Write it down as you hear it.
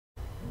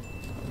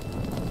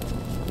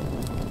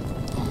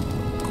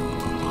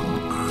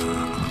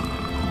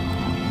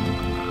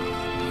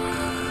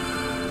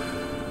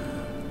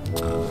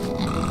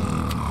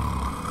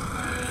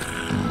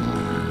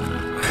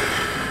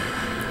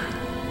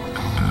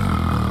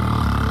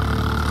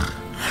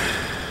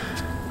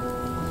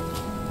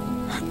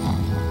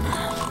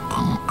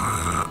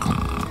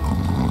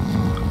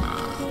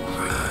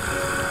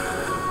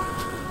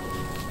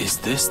Is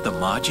this the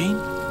Majin?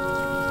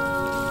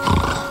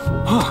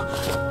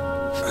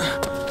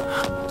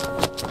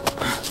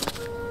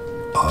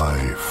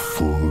 I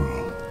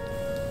full,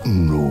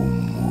 no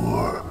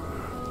more,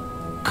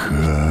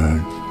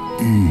 can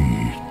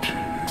eat.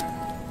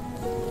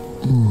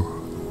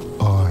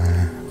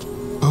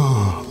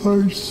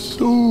 I'm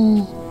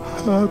so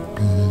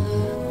happy.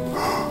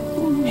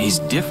 He's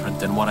different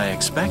than what I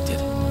expected.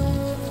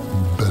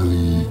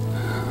 Belly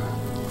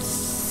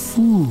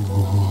full.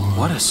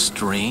 What a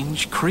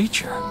strange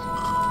creature.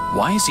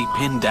 Why is he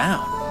pinned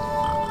down?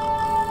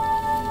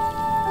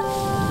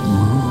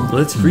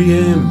 Let's free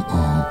him.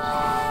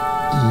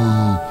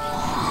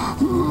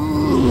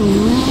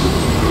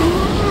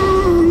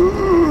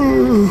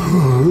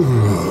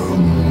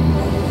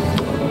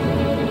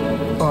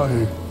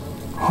 I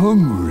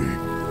hungry.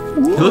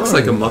 He looks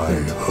like a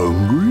muffin. I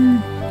hungry?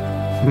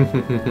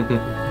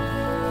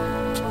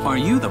 Are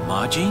you the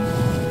Majin?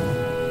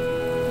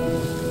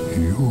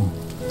 You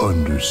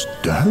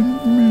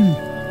understand me?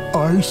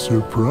 I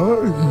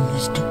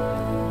surprised.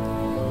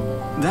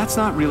 That's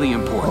not really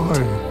important.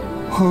 I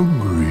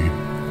hungry.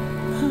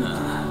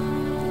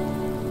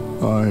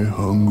 I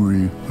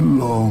hungry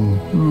long,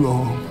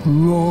 long,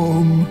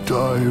 long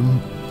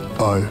time.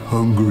 I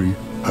hungry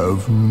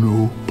have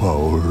no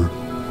power.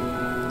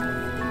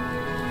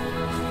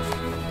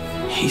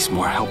 He's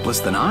more helpless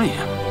than I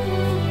am.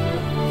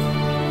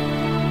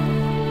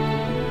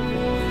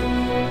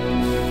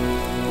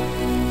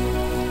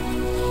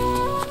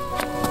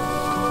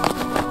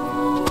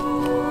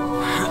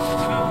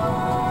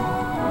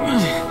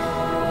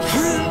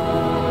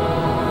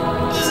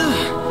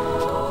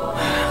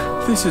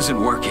 This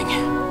isn't working.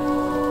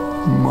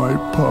 My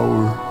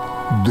power,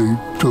 they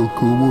took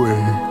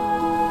away.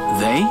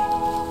 They?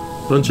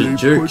 Bunch of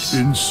jerks. Put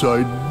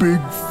inside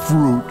big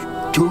fruit,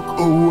 took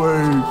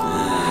away.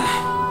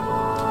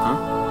 Huh?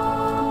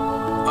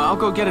 I'll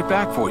go get it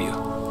back for you.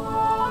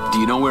 Do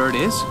you know where it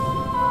is?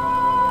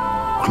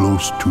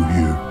 Close to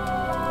here.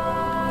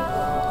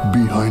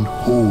 Behind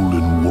hole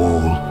in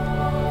wall.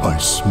 I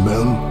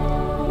smell.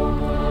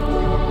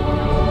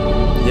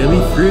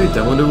 Yummy fruit.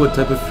 I wonder what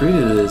type of fruit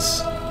it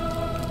is.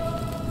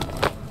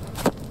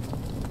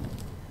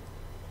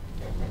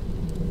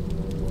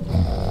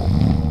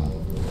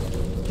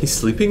 He's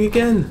sleeping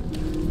again?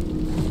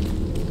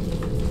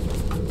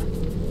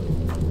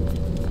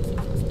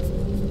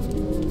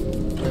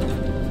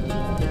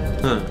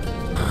 Huh.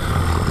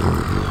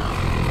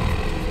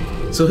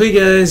 So hey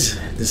guys,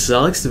 this is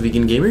Alex, the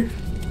Vegan Gamer,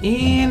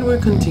 and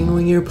we're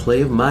continuing our play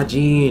of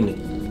Majin.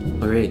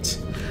 Alright,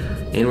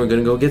 and we're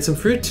gonna go get some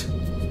fruit.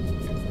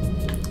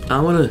 I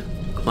wanna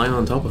climb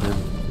on top of him.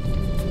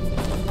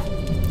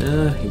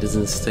 He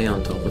doesn't stay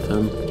on top of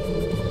him.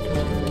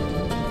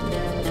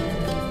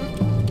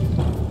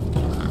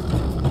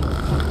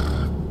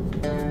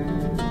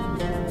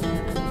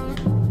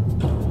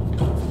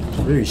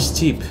 Very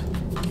steep.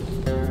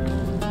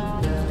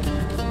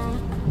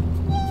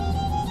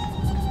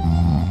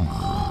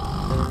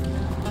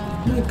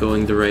 Am I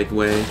going the right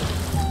way?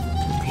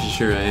 Pretty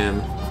sure I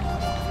am.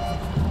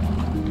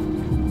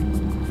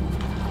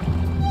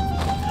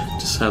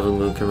 Just have a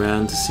look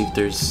around to see if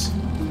there's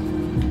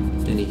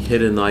any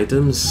hidden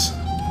items.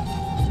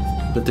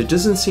 But there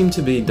doesn't seem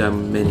to be that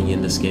many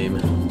in this game.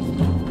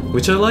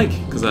 Which I like,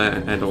 because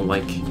I don't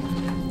like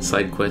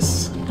side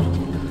quests.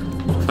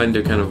 I find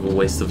they're kind of a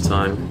waste of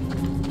time.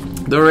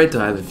 They're right to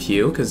have a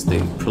few because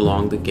they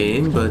prolong the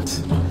game, but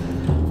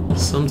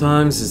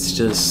sometimes it's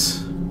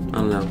just,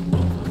 I don't know,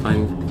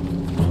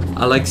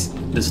 I like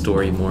the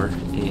story more,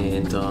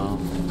 and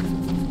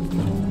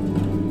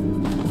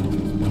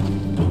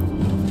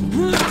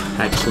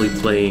actually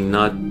playing,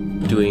 not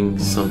doing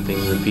something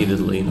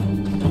repeatedly.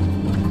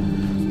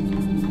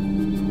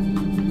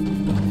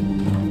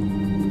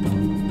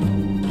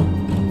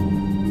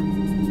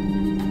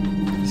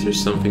 Is there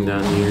something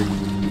down here?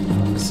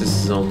 This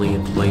is only a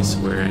place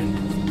where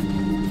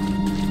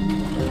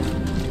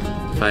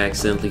if I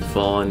accidentally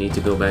fall, I need to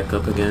go back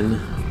up again.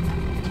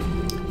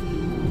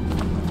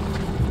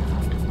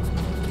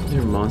 Are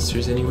there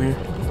monsters anywhere?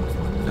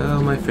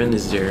 Oh, my friend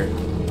is there.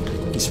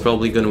 He's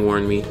probably gonna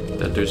warn me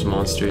that there's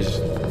monsters.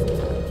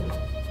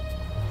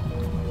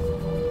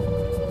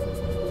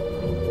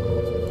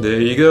 There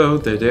you go,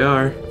 there they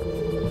are.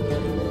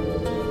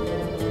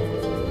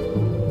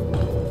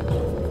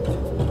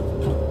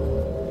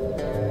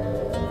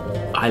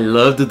 I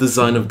love the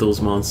design of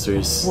those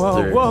monsters.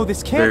 Whoa, whoa,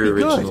 this can't very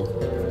be original. good.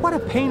 What a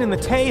pain in the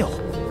tail.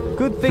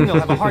 Good thing they'll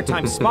have a hard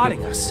time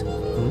spotting us.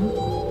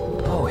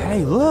 Oh,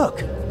 hey,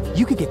 look.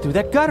 You could get through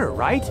that gutter,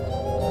 right?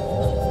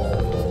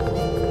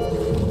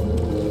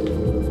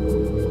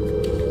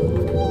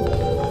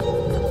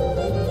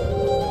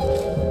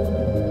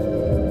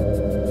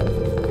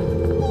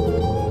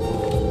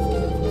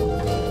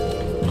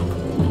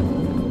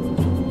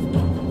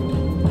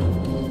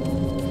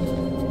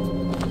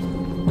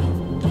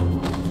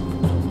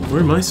 Where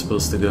am I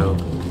supposed to go?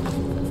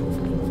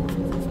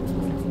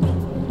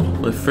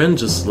 My friend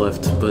just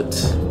left, but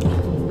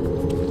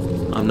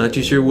I'm not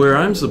too sure where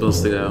I'm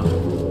supposed to go.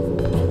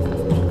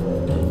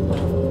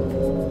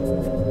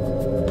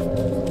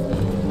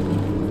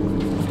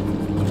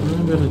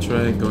 I'm gonna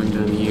try going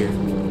down here.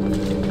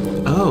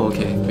 Oh,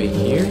 okay, right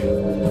here?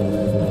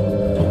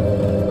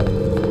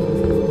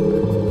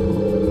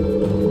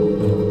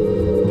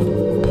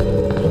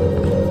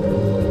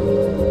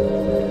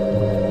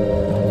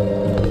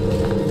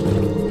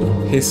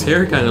 His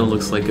hair kind of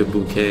looks like a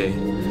bouquet.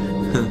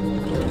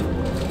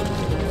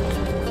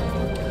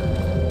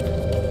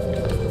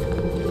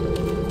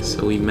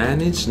 So we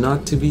managed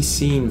not to be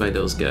seen by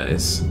those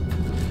guys.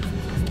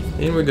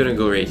 And we're gonna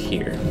go right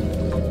here.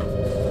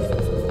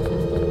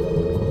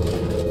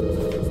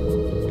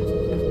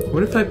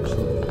 What if I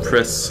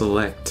press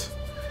select?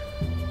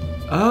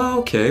 Oh,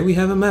 okay, we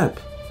have a map.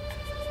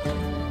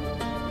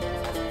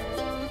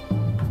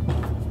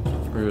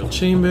 Royal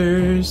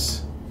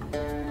Chambers.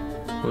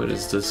 What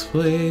is this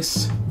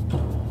place?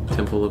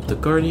 Temple of the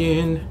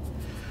Guardian.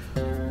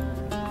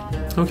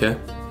 Okay.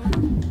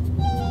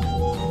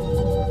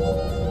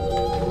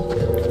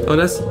 Oh,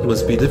 that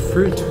must be the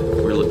fruit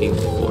we're looking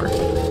for.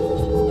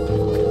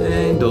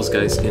 And those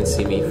guys can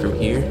see me from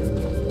here.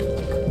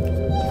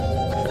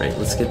 Alright,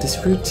 let's get this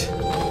fruit.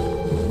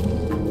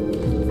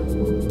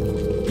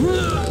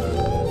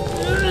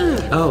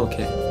 Oh,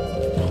 okay.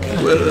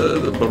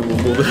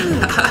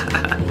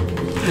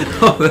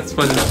 Oh, that's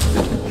funny.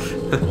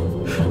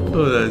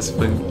 Oh, that's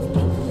funny.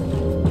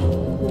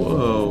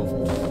 Whoa.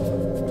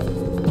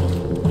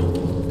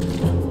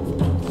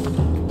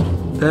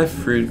 That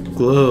fruit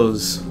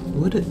glows.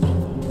 What it...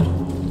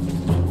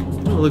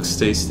 Oh, it looks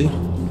tasty.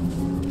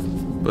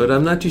 But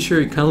I'm not too sure,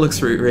 it kind of looks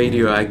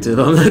radioactive.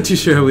 I'm not too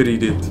sure what he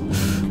did.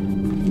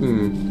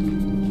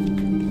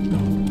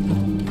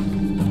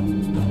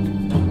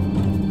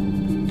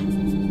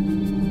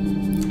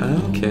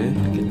 Okay, I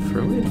can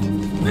throw it.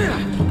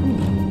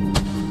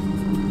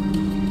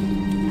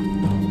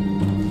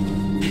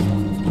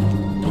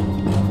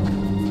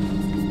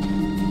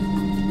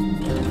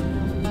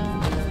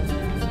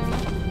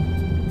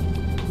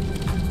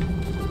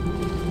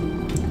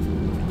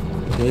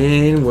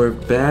 And we're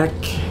back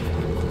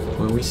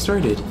where we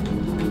started.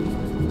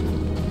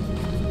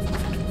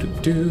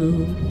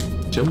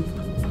 Jump.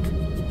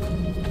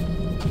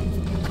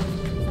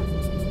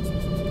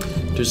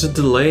 There's a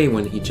delay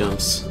when he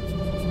jumps,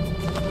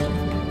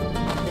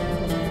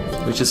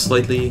 which is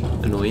slightly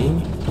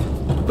annoying,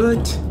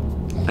 but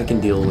I can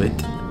deal with.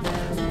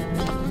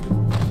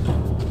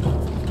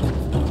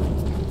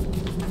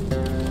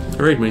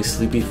 Alright, my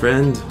sleepy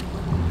friend.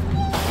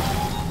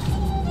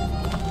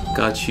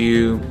 Got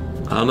you.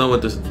 I don't know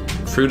what the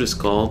fruit is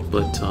called,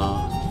 but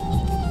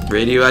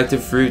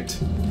radioactive fruit.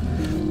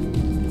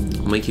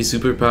 Will make you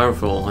super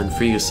powerful and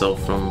free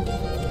yourself from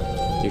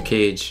your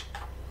cage.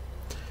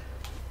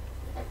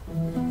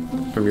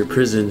 From your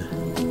prison.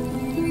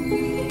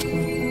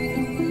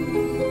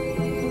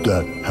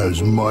 That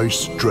has my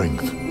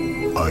strength.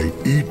 I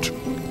eat,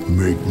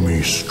 make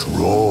me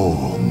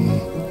strong.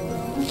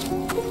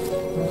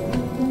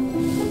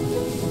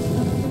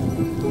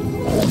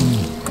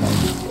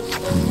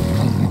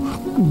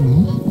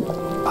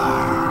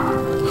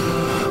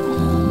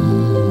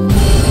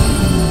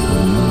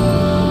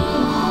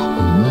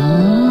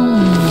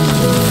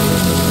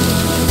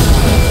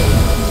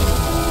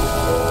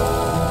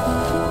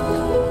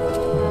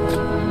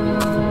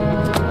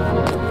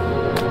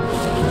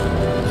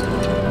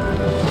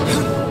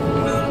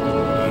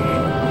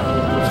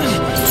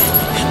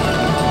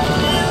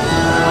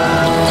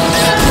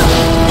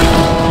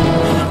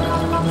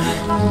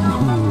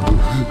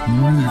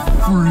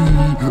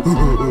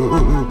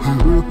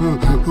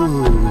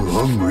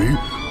 Hungry,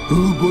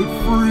 but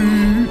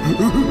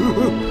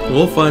free.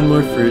 We'll find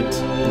more fruit,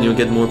 and you'll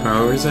get more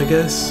powers, I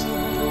guess?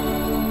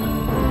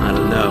 I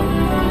don't know.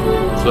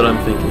 That's what I'm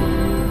thinking.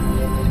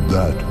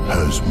 That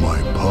has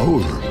my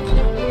power.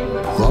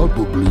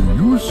 Probably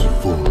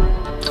useful.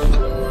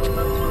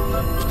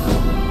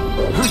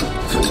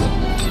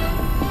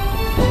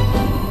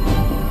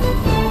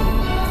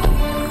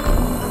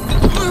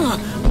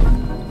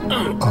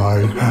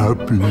 I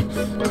happily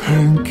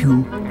thank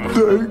you.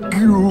 Thank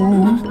you.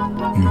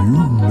 You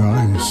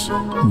nice.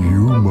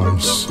 You my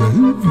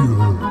savior.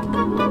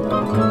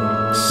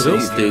 Are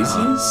those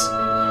daisies?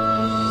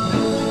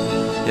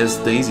 Yes,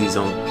 daisies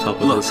on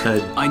top of his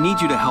head. I need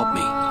you to help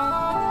me.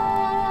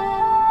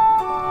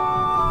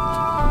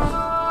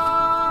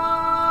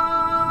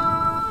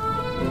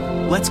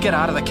 Let's get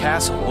out of the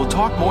castle. We'll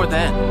talk more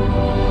then.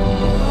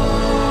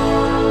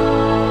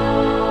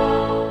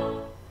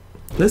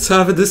 Let's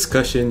have a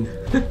discussion.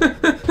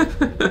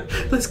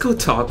 Let's go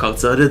talk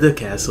outside of the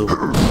castle.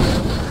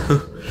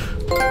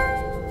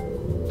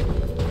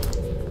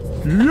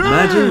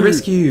 Majin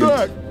rescued.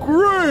 That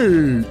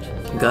great.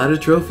 Got a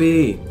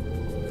trophy.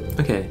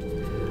 Okay.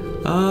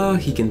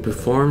 He can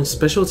perform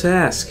special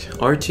task.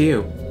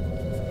 R2.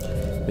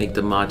 Make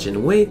the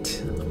Majin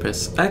wait.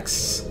 Press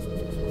X.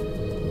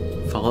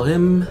 Follow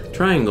him.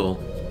 Triangle.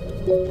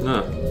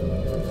 Oh.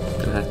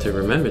 Gonna have to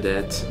remember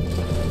that.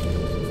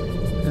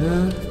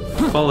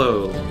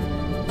 Follow.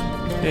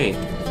 Hey.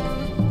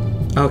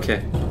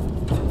 Okay.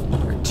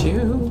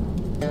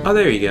 R2. Oh,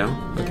 there you go.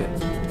 Okay.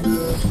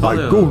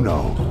 Follow. I go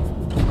now.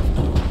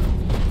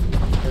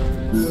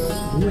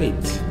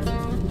 Wait.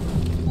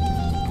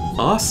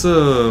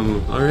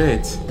 Awesome. All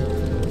right.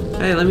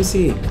 Hey, let me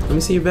see. Let me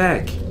see your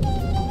back.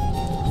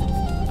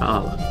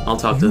 I'll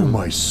talk to You, him.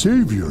 my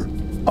savior.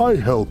 I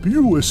help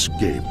you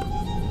escape.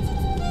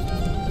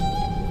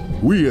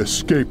 We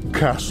escape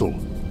castle.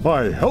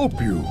 I help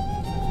you.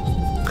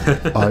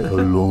 I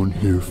alone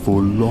here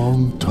for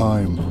long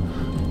time.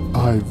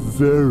 I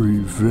very,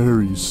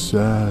 very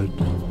sad.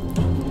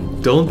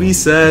 Don't be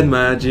sad,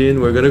 Majin.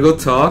 We're gonna go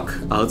talk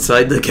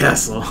outside the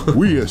castle.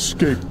 We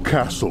escape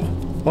castle.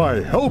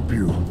 I help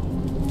you.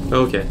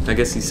 Okay, I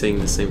guess he's saying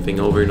the same thing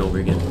over and over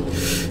again.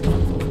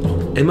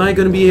 Am I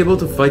gonna be able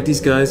to fight these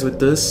guys with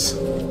this?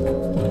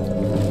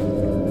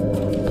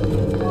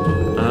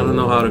 I don't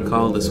know how to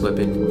call this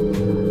weapon.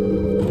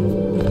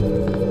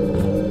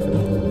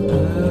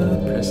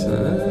 Press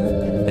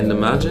and the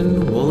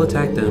Majin will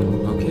attack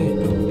them. Okay.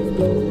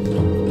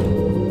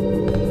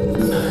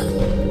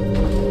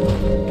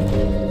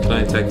 Can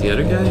I attack the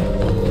other guy?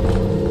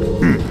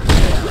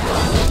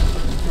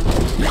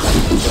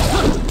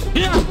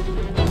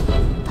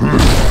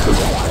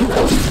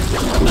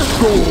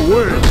 Go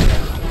away.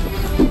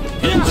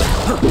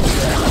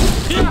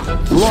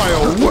 Fly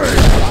away.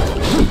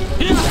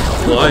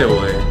 Fly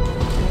away.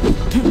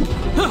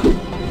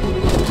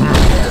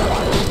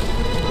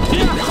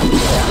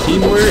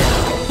 Teamwork.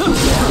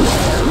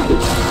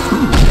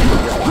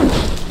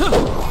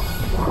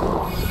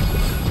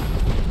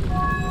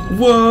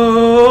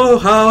 Whoa!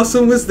 How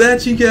awesome was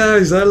that, you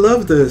guys? I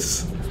love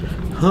this.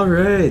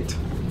 Alright.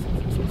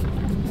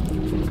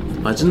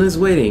 Majin is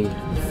waiting.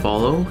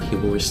 Follow, he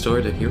will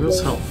restore the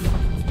hero's health.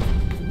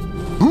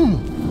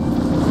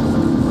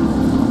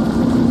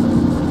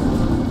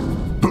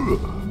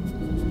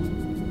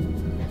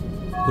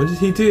 What did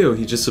he do?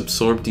 He just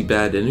absorbed the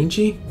bad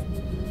energy?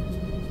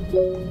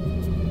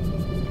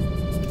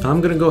 I'm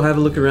gonna go have a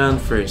look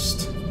around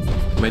first.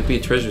 Might be a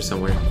treasure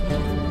somewhere.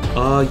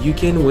 You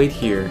can wait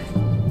here.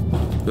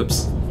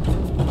 Oops.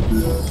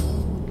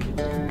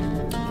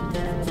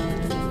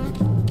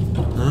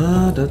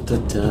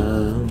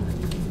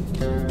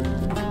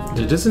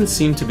 There doesn't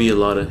seem to be a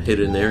lot of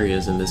hidden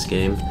areas in this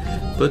game,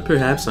 but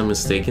perhaps I'm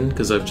mistaken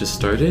because I've just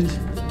started.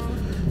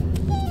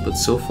 But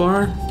so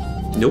far,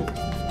 nope.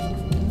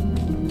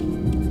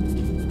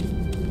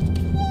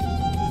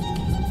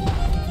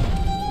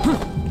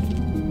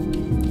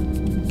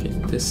 Okay,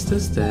 this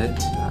does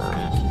that.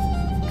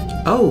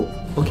 Oh,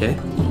 okay.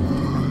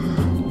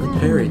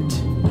 Repair it.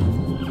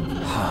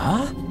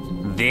 Huh?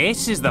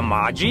 This is the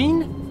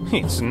Majin?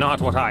 It's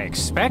not what I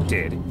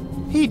expected.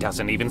 He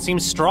doesn't even seem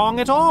strong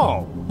at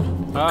all.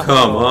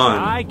 Come on.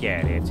 I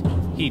get it.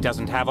 He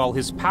doesn't have all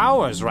his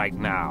powers right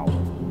now.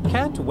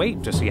 Can't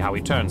wait to see how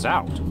he turns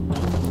out.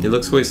 He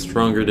looks way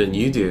stronger than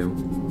you do.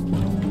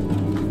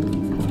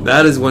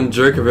 That is one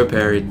jerk of a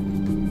parrot.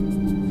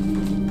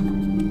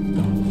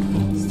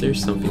 Is there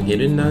something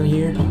hidden down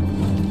here?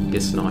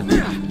 Guess not.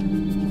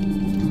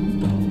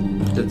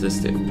 What does this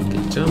do?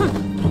 Okay, jump.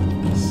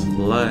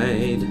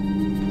 Slide.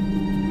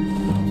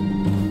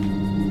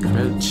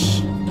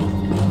 Crouch.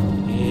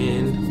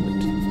 And what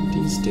do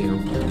these do?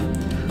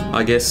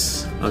 I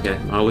guess, okay,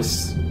 I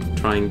was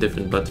trying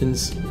different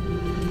buttons.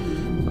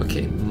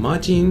 Okay,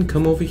 Majin,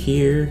 come over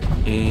here,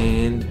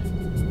 and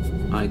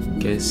I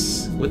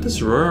guess, what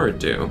does roar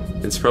do?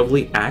 It's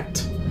probably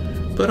act,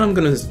 but I'm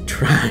gonna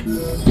try.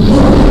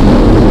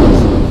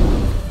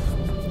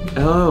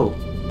 Oh,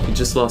 he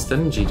just lost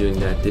energy doing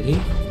that, did he?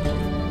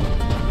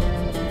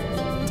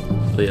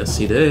 Oh, yes,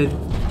 he did.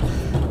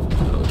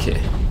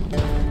 Okay.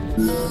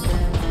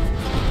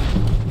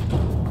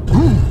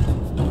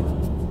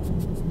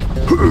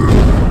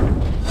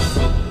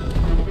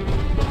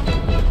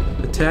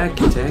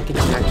 Attack, attack,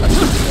 attack.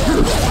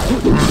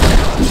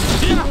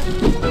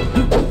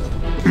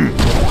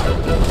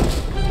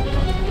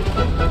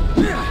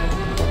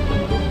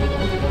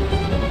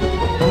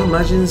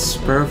 Majin's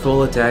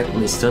powerful attack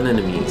may stun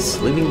enemies,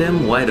 leaving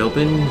them wide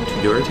open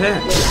to your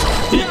attacks.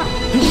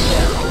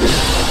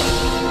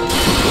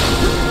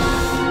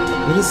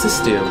 What does this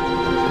do?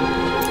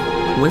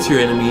 Once your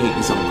enemy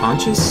is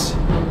unconscious,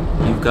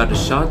 you've got a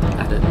shot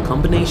at a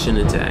combination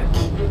attack.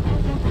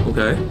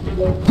 Okay.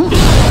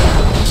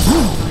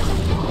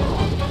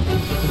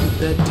 What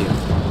did that do?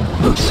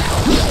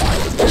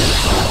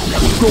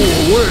 Go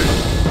away!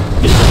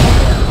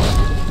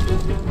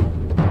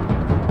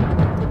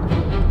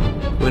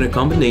 When a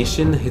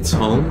combination hits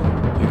home,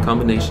 your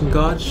combination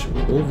gauge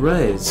will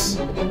rise.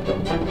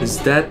 Is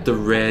that the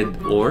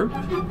red orb?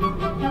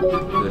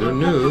 I don't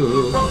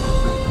know.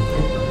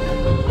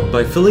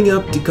 By filling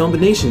up the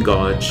combination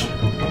gauge,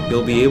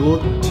 you'll be able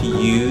to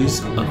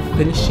use a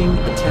finishing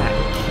attack.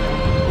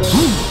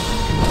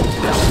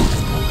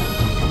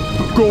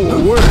 Go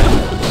away!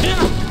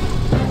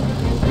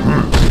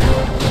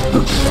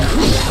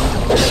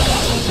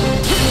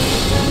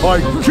 I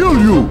kill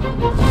you!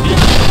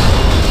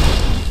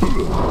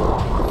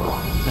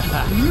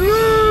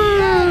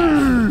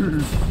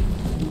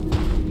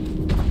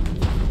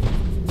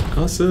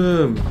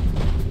 Awesome!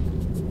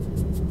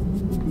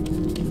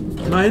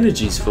 My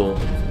energy's full.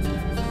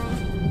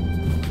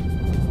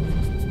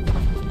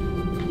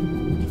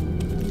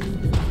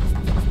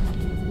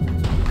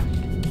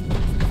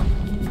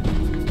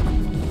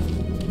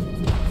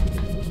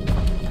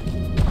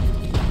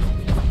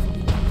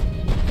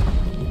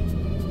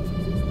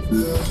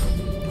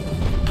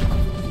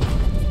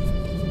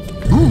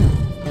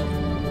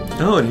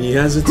 Oh, and he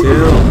has a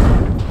tail.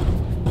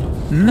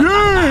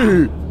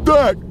 Yay!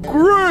 That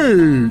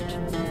great!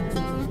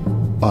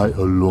 I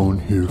alone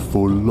here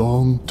for a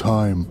long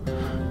time.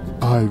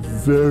 I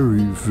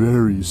very,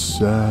 very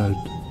sad.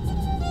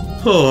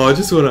 Oh, I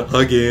just want to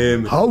hug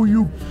him. How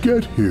you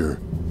get here?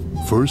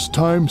 First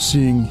time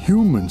seeing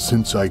humans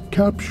since I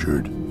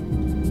captured.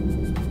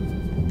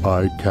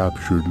 I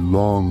captured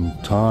long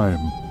time.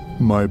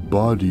 My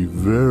body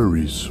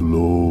very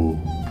slow.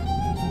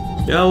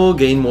 Yeah, we'll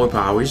gain more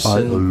powers. I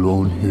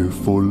alone here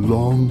for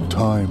long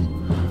time.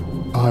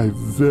 I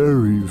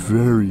very,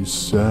 very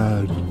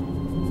sad.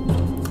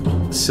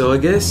 So I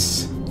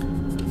guess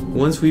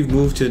once we've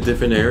moved to a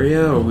different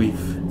area or we've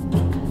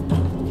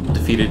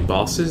defeated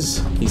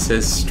bosses, he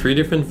says 3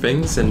 different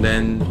things and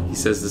then he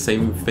says the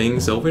same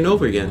things over and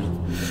over again.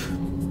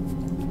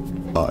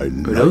 I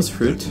like those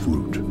fruit? that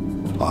fruit.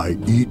 I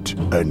eat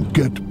and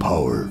get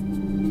power.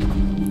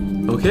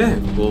 Okay,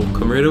 we'll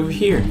come right over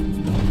here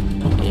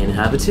and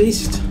have a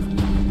taste.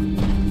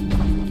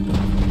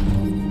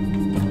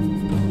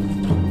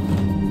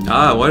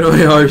 Ah, why do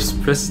I always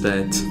press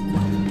that?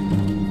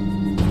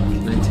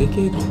 Can I take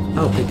it?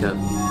 I'll pick up.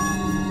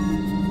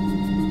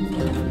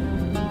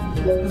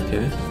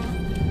 Okay.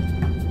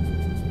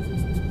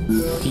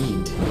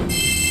 Feed.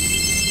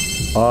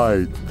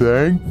 I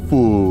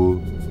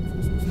thankful.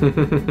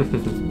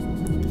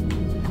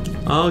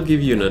 I'll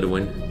give you another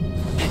one.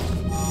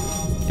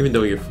 Even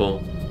though you're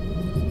full.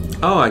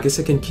 Oh, I guess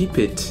I can keep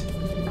it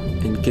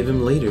and give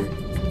him later.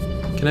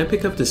 Can I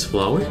pick up this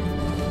flower?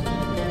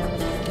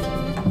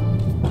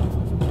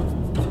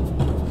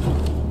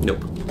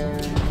 Nope.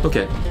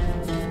 Okay.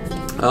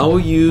 I'll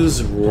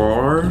use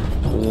roar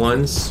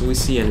once we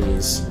see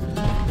enemies.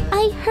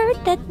 I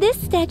heard that this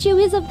statue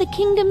is of the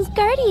kingdom's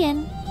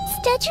guardian.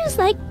 Statues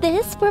like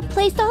this were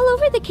placed all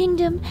over the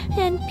kingdom,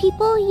 and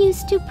people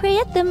used to pray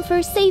at them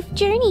for safe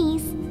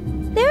journeys.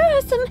 There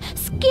are some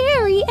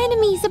scary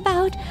enemies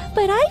about,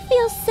 but I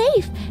feel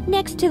safe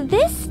next to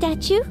this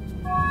statue.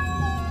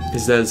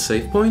 Is that a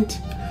safe point?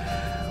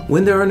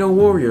 When there are no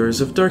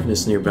warriors of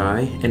darkness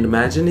nearby, and the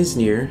Majin is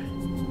near,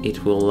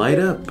 it will light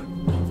up.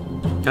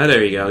 Ah,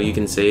 there you go. You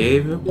can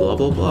save, blah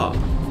blah blah.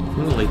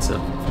 And it lights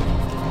up.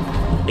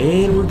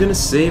 And we're gonna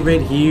save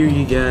right here,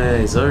 you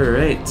guys.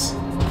 Alright.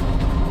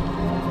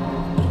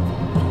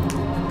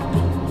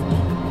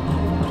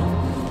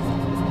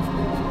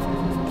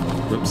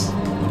 Whoops.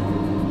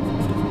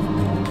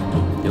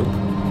 Nope.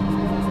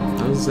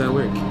 How does that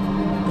work?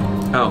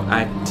 Oh,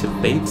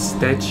 activate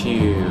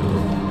statue.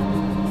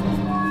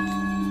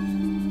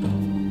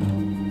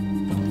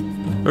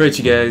 Alright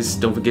you guys,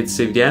 don't forget to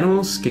save the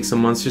animals, kick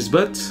some monsters'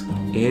 butt,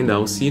 and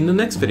I'll see you in the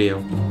next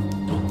video.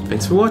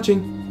 Thanks for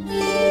watching.